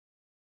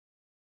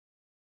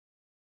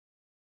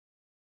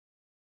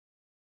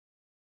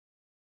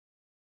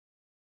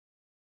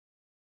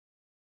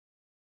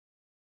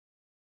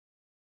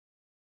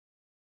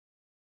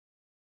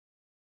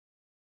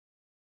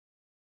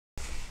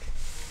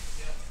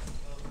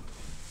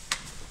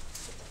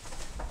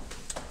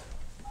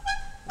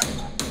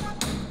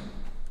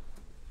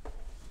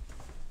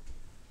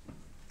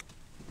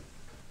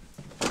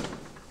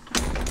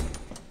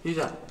Who's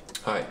that?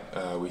 Hi,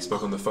 we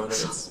spoke on the phone.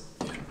 It's...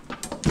 Yeah.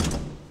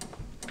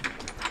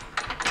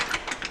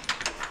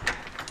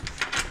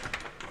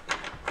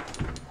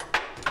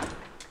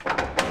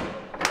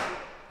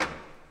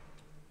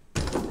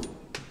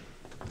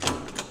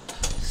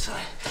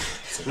 Sorry.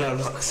 No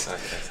locks.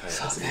 Okay,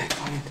 yeah,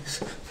 come in.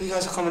 You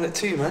guys are coming at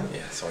 2, man.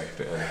 Yeah, sorry, a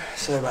bit early.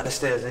 Sorry about the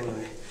stairs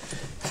anyway.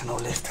 There's no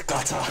lift,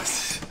 gutter.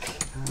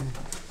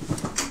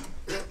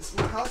 It's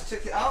my house,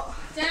 check it out.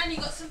 Dan, you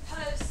got some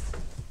post.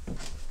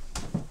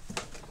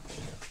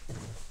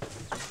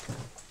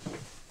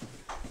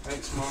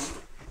 Thanks, Mum.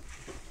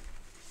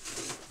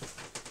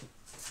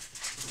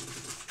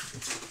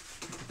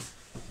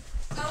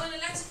 Oh, and a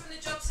letter from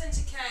the job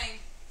centre came.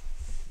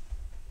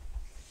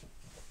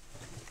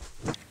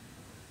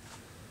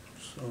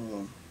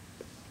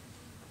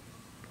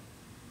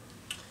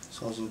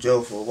 So I was in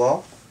jail for a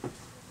while.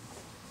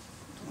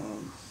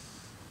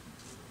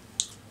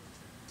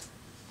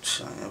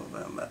 I ain't never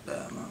been back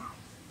there, man.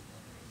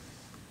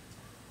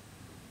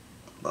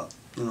 But,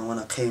 you know, when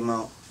I came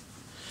out,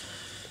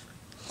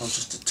 I was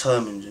just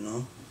determined, you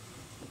know.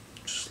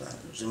 Just like,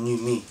 it was a new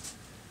me.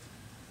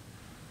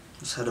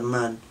 Just had a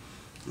mad,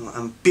 you know,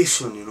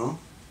 ambition, you know.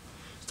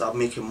 Started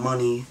making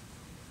money.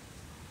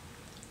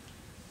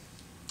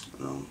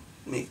 You know,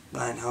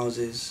 buying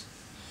houses,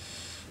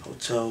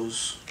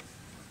 hotels.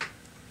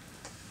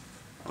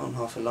 I own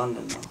half of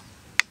London now.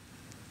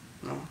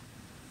 No?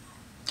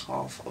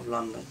 Half of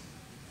London.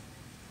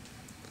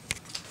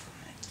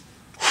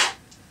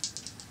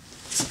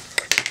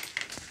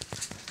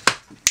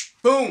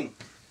 Boom!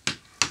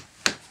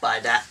 Buy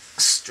that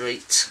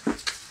straight.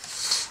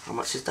 How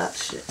much is that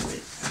shit?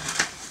 Wait.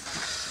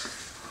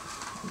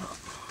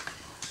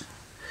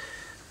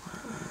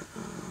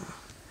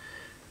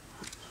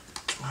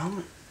 How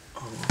much?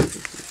 Oh,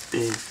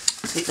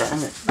 take that,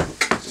 innit?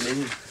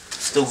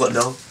 Still got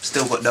dough.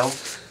 Still got dough.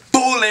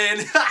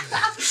 Ballin'!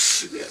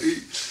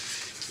 Shit.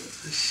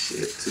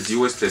 So do you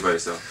always play by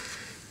yourself?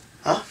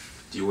 Huh?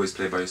 Do you always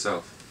play by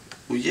yourself?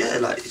 Well, yeah,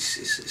 like,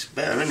 it's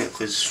better, innit?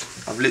 Because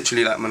I've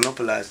literally, like,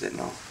 monopolised it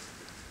now.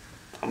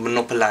 I've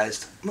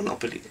monopolised.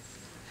 Monopoly.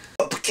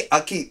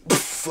 I keep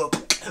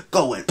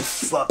going.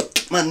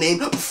 My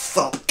name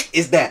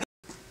is that.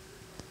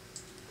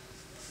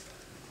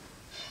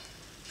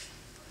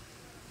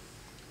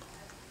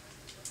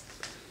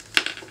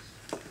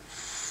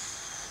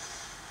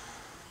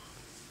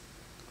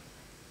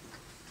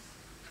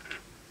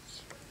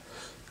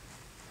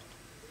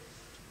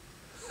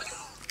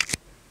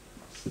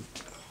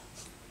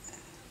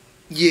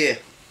 Yeah.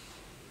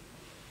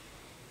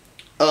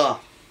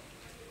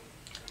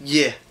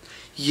 Yeah.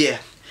 Yeah.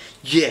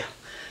 Yeah.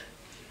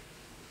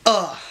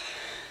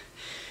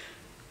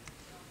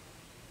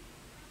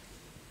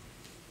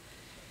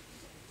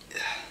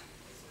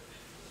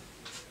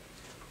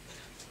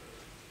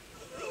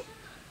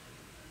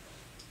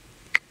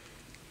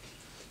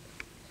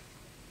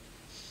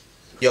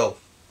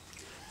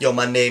 Yo,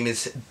 my name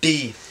is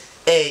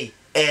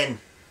D-A-N,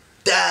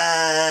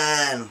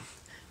 Dan.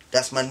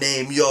 That's my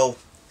name, yo.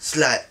 It's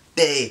like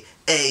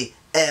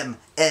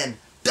D-A-M-N,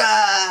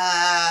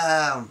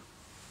 Dan.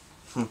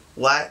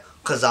 Why?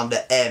 Cause I'm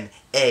the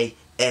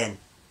M-A-N,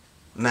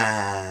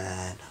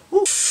 man.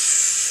 Woo.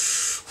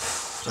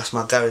 That's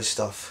my garage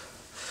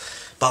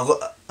stuff.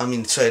 But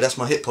that's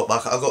my hip hop,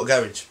 but I got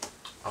garage.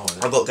 Oh,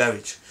 I got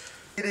garage.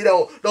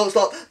 Don't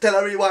stop till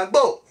I rewind,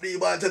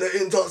 rewind to the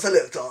intro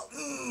selector.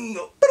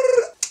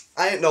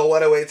 I ain't no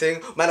runaway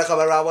thing. Man, I come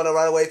around, wanna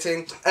run away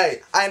thing.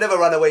 Hey, I ain't never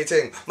run away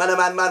thing. Man,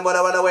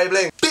 wanna run away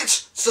bling.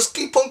 Bitch, just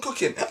keep on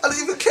cooking. I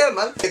don't even care,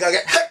 man. I think I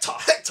get Hector.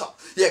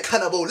 Yeah,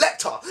 cannibal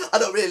lector. I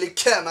don't really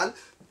care, man.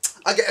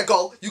 I get a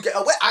goal, you get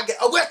a wet, I get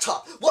a wetter.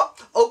 What?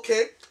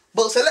 Okay.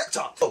 Bo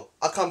selector. Oh,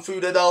 I come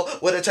through the door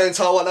with a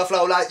chainsaw on the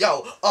flow like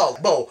yo. Oh,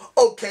 Bo.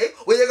 Okay,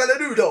 what you gonna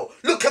do though?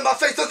 Look at my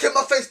face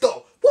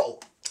though. Whoa.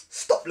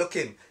 Stop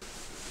looking.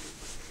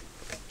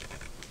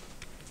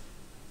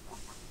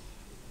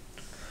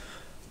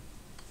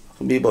 I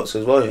can beatbox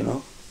as well, you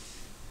know.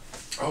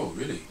 Oh,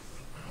 really?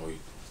 Oh, we'd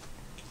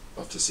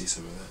love to see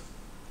some of that.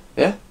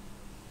 Yeah?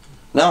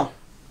 No.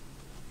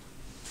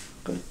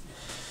 Good.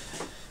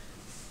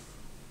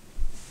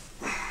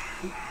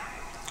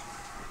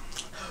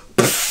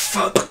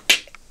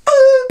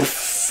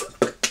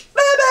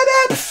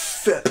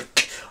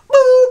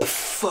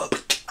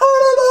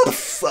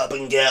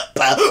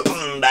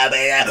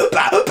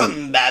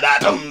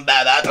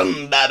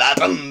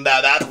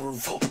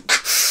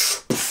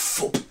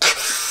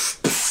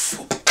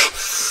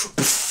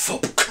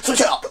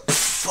 Switch it up.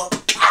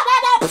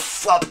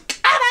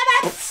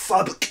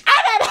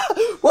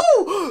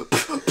 Woo!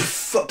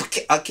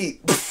 I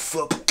keep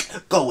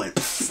going.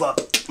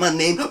 My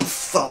name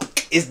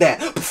is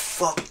that.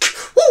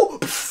 Woo!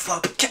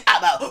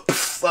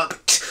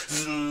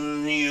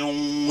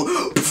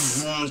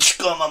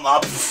 I'm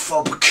out.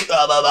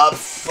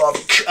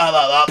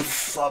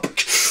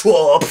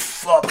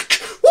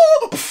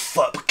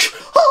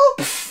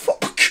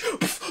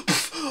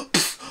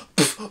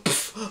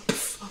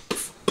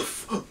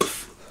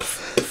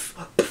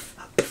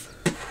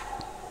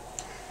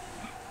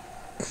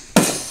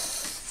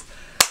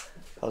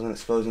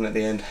 explosion at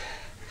the end.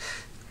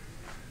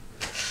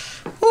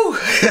 Woo!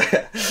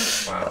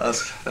 Wow.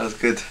 That was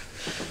good.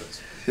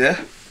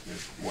 Yeah?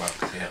 Wow,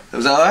 yeah.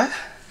 Was that alright?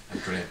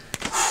 Brilliant.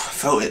 I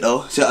felt it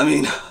though, see what I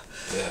mean?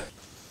 Yeah.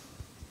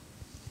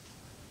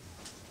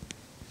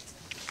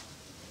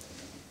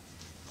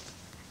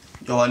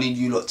 Yo, I need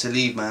you lot to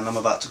leave, man. I'm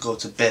about to go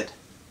to bed.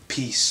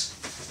 Peace.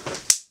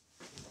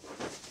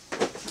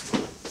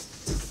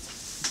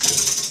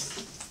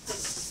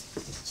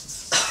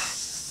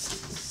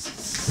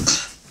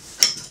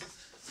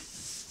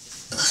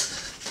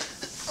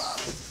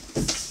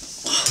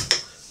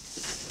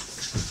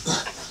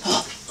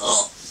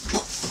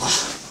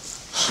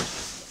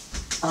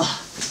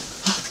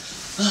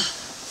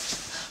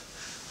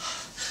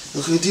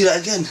 Look, can we do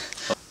that again?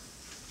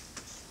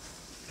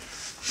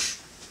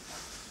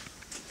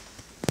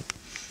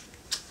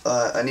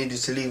 I need you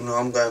to leave now.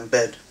 I'm going to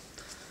bed.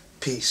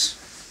 Peace.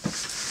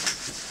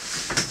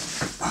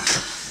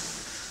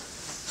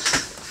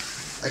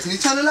 Hey, can you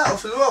turn the light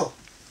off as well?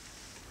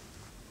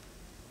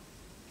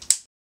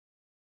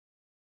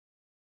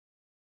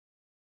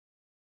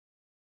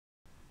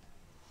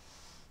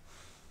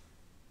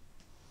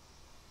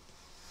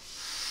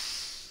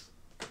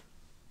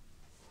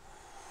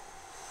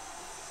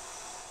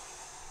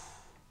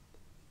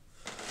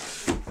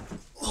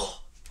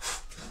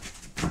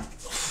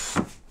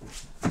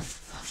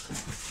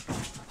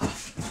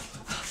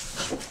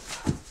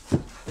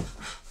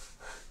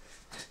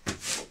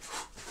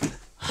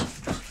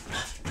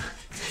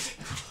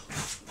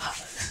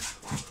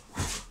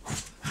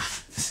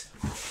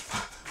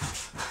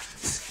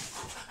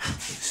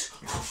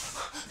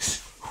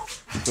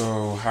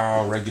 So,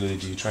 how regularly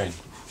do you train?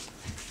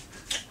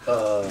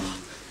 I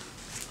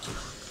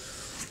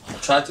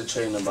try to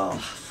train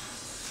about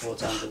 4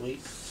 times a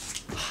week.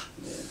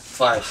 Yeah,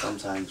 5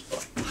 sometimes,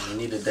 but you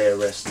need a day of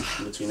rest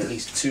in between, at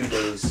least 2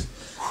 days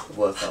of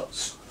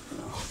workouts. You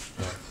know,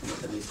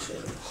 at least a day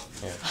of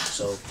rest. Yeah.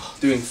 So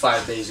doing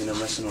 5 days and then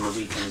resting on the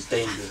weekend is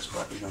dangerous,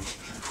 but you know,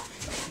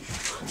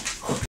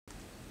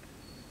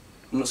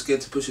 I'm not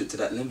scared to push it to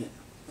that limit.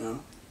 You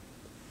know.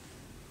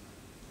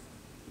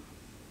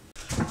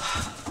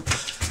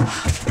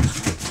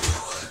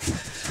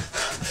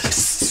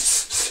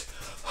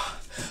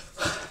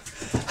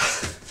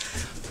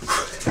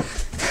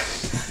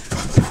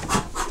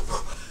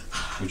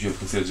 Would you ever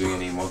consider doing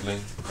any modelling?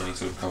 Any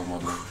sort of cover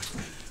modelling?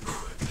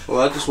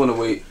 Well, I just want to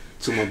wait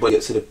till my body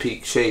gets to the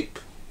peak shape,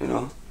 you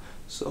know.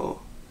 So,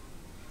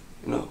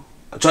 you know,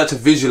 I try to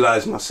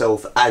visualize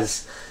myself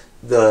as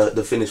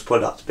the finished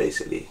product,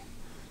 basically,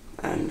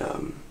 and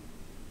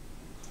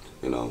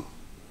you know,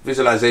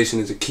 visualization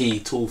is a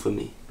key tool for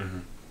me. Mm-hmm.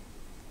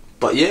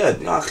 But yeah,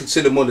 you know, I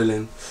consider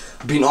modelling.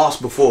 I've been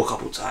asked before a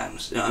couple of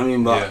times, you know what I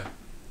mean? But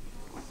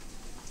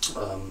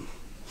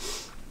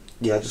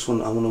yeah, I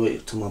want to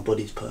wait till my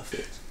body's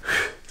perfect.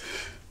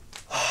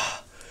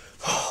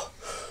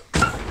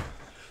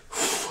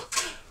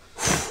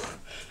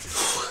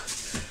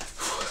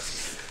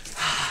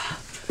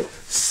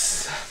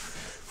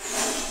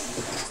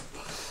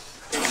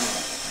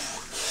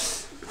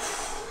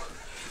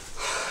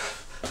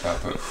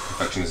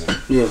 Perfectionism.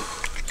 Yeah.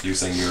 You're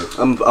saying you're...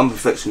 I'm a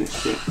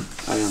perfectionist, yeah,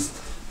 I am.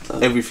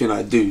 Everything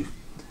I do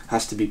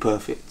has to be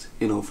perfect,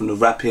 you know, from the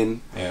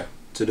rapping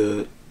to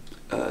the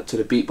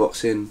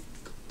beatboxing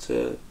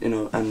to, you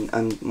know,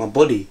 and my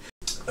body.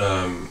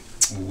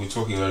 We were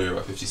talking earlier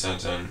about 50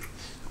 Cent, and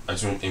I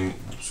just want him,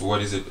 so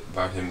what is it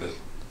about him that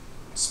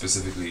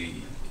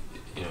specifically,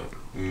 you know,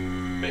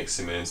 makes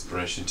him an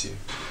inspiration to you?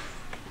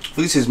 I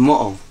think it's his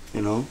motto,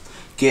 you know,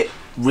 get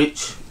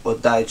rich or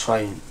die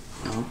trying,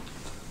 you know.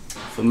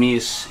 For me,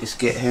 it's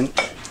get hench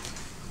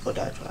or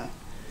die trying.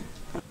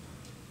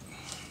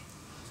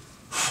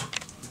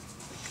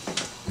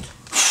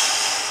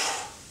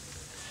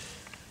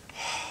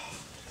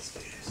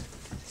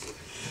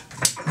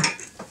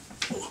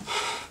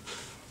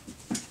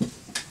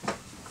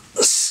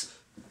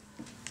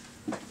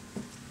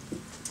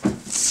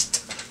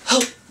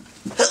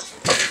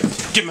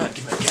 Give me that.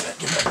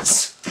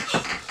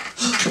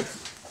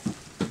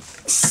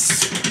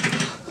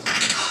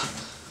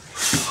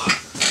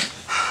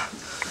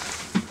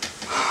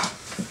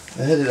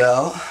 I hit it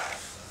out.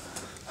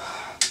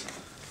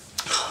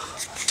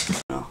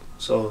 No,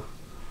 so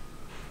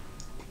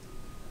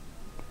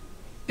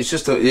it's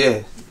just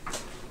it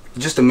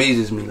just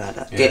amazes me like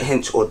that. Yeah. Get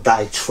hench or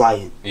die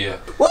trying. Yeah.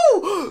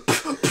 Woo!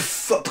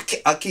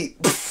 I keep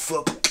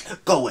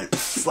going.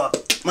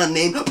 My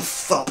name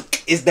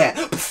is that.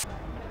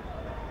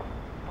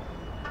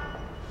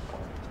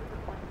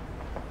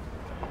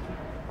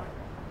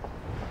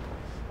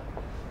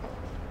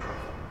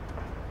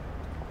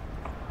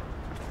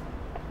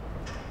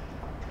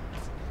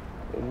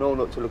 They know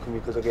not to look at me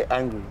because I get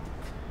angry.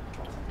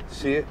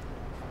 See it?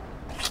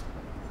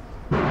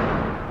 So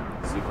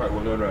you're quite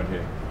well known around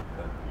here?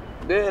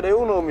 Yeah, they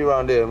all know me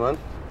around here, man.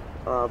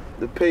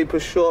 The paper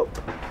shop,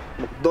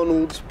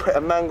 McDonald's, Pret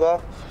a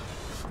Manga.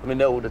 I'm in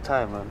there all the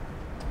time, man.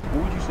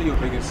 What would you say your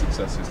biggest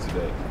success is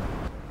today?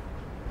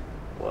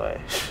 Why?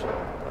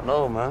 I don't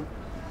know, man.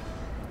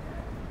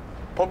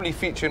 Probably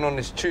featuring on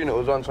this tune that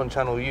was once on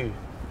Channel U.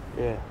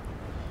 Yeah.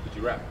 Did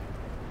you rap?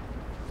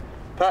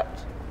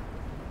 Paps?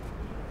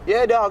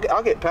 Yeah,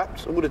 I get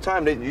paps all the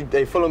time.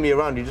 They follow me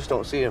around, you just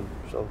don't see them,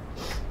 so.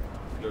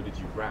 No, did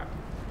you rap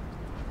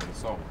in the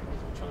song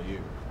on Channel U?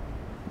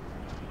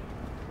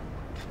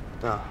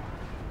 Nah.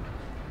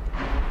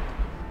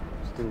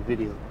 Just in the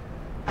video.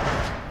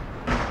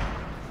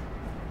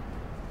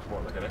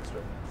 What, like an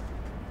extra?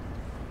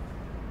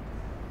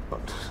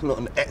 Not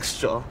an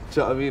extra,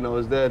 do you know what I mean? I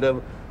was there,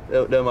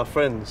 they're my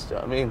friends, do you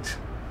know what I mean?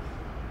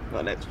 Not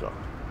an extra.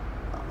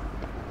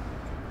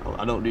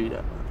 I don't do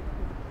that.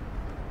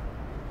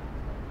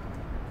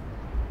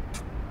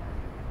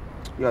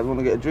 You guys want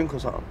to get a drink or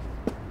something?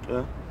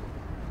 Yeah?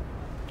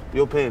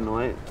 You're paying,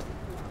 though, ain't?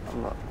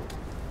 I'm not.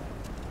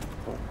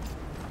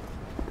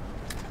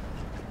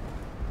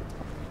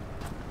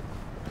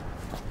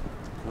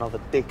 Another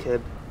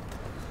dickhead.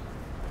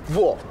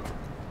 What?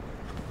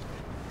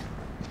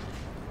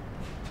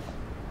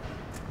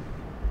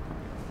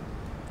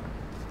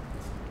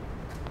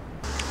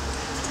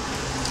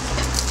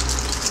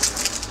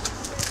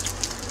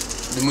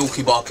 The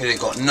Milky Bar kid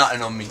ain't got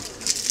nothing on me.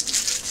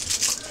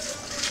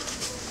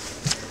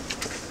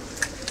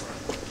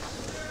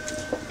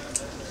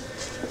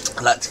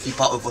 I like to keep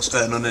up with what's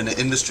going on in the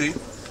industry.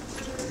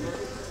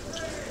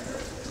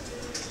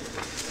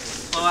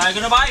 Oh, are you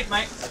gonna buy it,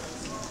 mate?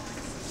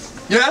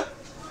 Yeah?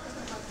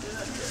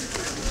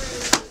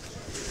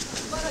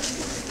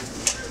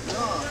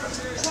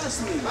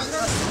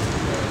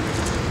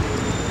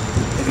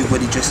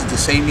 Everybody dresses the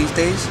same these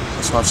days,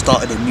 so I've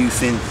started a new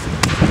thing.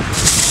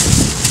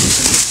 It's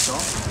a mixture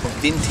of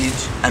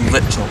vintage and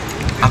retro.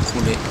 I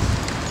call it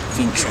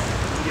Vintra.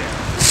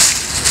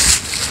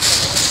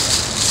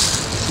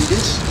 See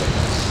this?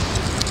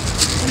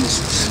 And this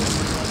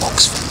is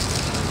Oxford.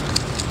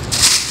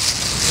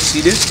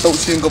 See this?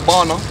 Dolce &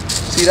 Gabbana.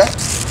 See that?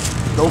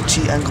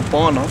 Dolce &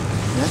 Gabbana.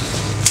 Yeah?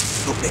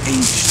 Look, the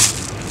age.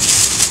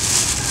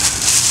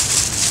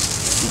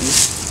 See this?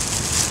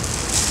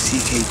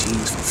 TK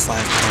jeans for £5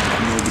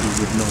 that nobody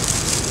would know.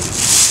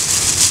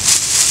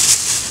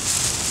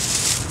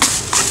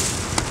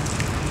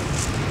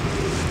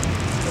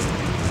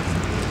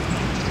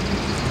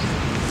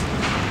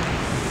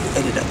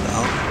 Edit that bit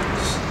out.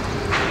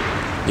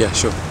 Yeah,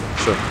 sure.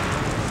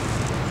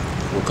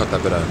 We'll cut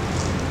that bit out.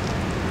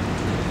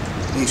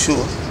 Are you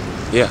sure?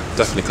 Yeah,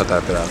 definitely cut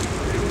that bit out.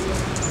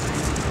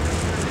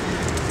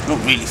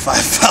 Not really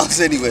 £5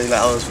 anyway, like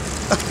I was.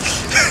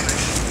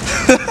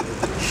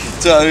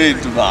 Do you know what I mean?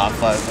 Nah, £5.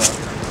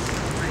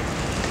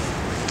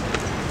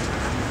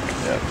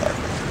 Yeah, £5.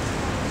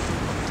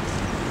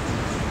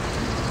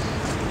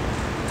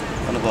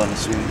 I'm gonna go on the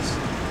swings.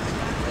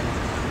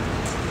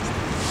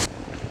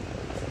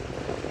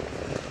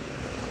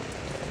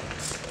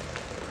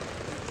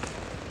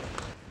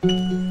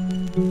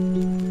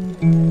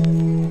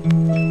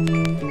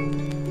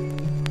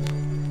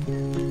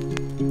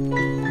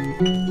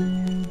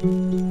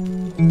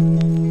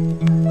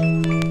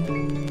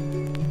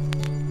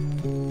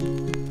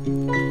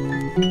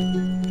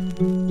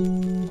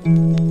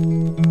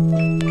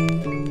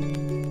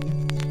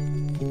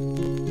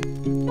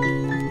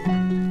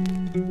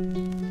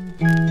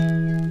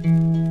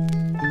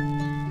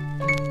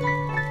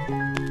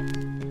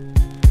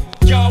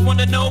 Y'all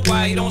wanna know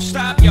why you don't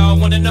stop? Y'all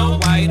wanna know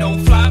why you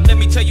don't flop? Let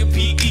me tell you,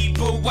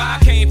 Beeput, why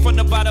I came from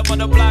the bottom of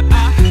the block.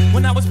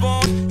 When I was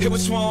born, it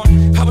was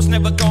sworn I was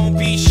never gonna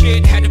be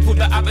shit. Had to pull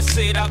the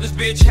opposite out this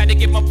bitch. Had to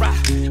get my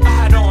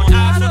ride on.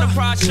 Eyes on the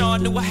prize,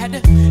 Sean knew I had to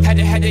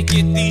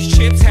get these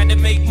chips. Had to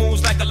make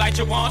moves like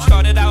Elijah Wan.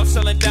 Started out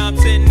selling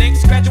dimes and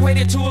nicks.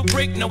 Graduated to a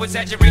brick, no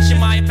exaggeration.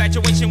 My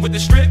infatuation with the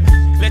strip.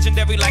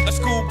 Legendary like a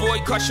schoolboy.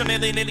 Crush on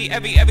nearly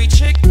every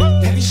chick.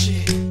 Heavy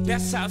shit.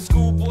 That's how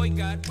schoolboy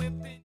got whipped.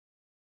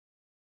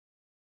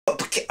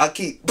 I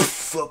keep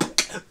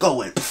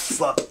going.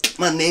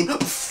 My name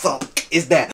is that.